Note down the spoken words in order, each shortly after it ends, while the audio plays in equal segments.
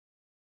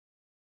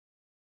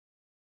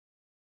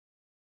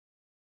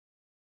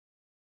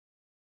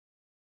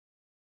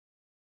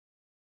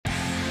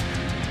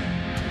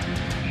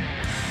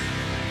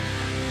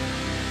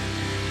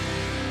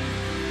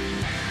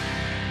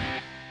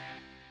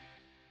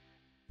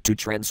To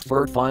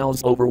transfer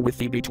files over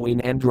Wi-Fi between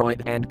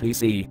Android and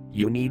PC,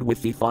 you need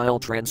Wi-Fi file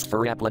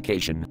transfer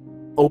application.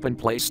 Open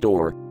Play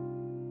Store.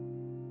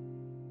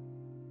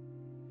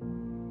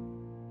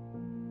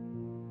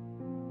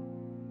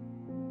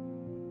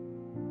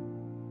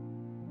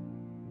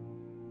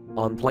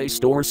 On Play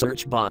Store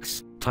search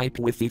box, type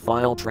Wi-Fi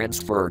file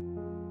transfer.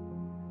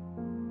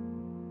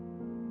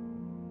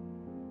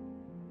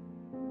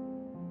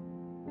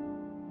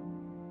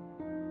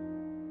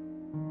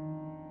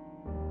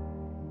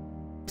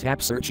 Tap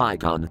search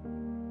icon.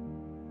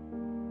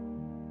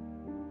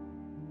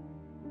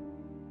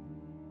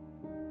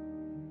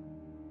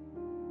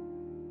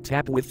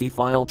 Tap Wi-Fi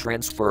file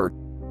transfer.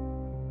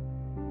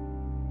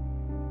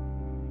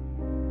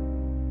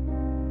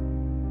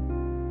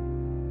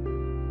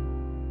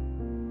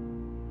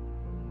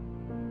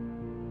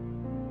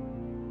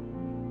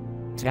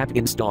 Tap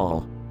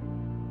install.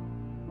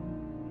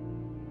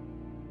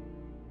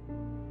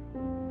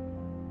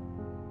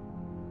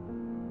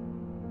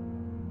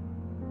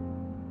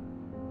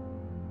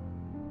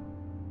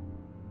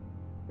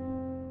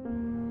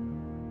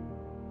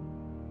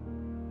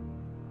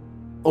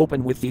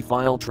 Open Wi-Fi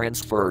file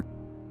transfer.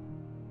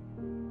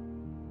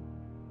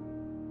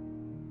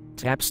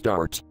 Tap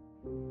start.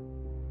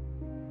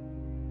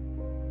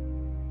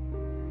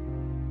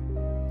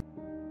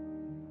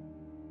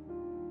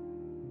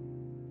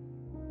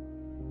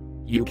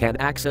 You can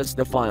access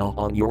the file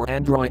on your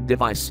Android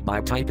device by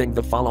typing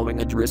the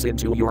following address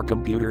into your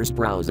computer's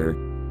browser.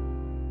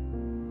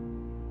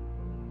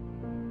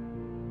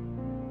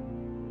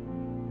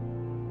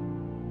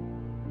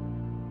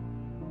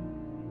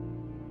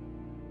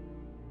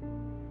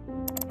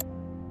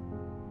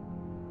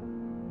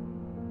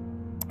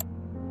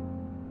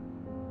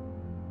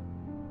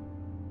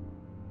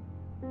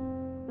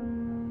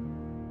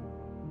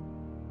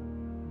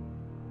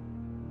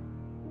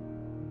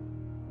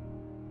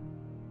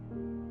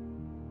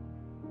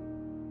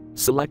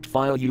 Select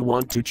file you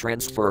want to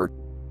transfer.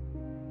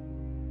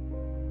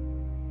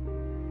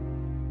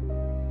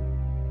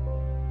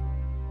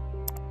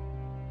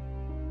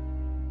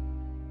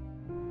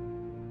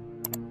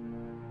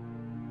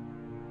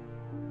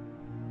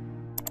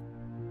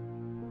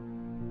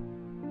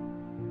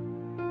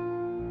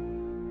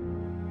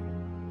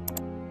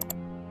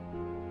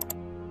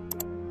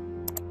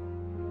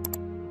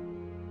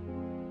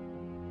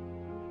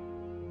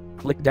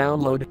 Click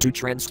Download to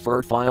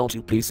transfer file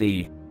to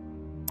PC.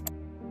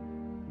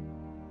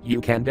 You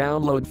can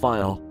download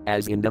file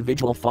as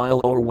individual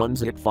file or one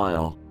zip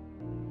file.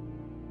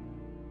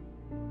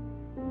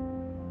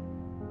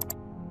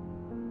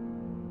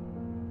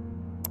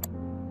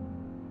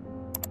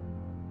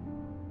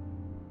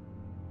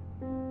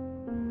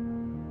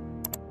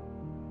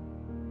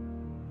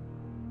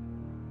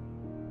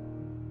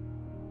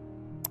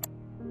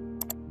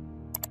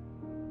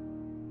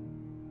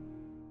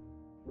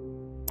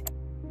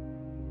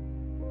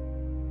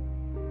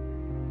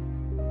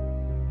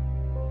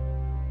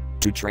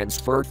 To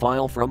transfer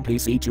file from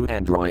PC to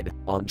Android,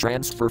 on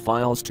Transfer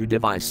Files to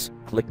Device,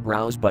 click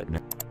Browse button.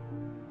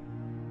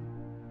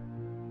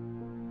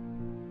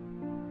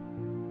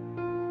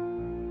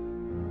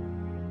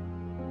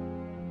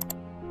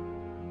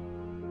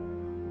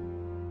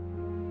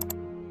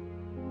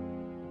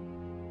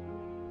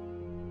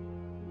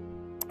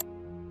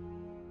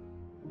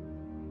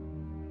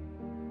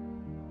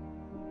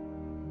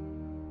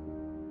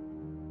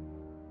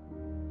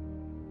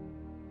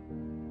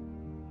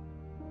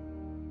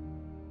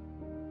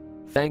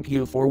 Thank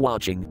you for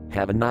watching.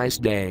 Have a nice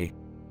day.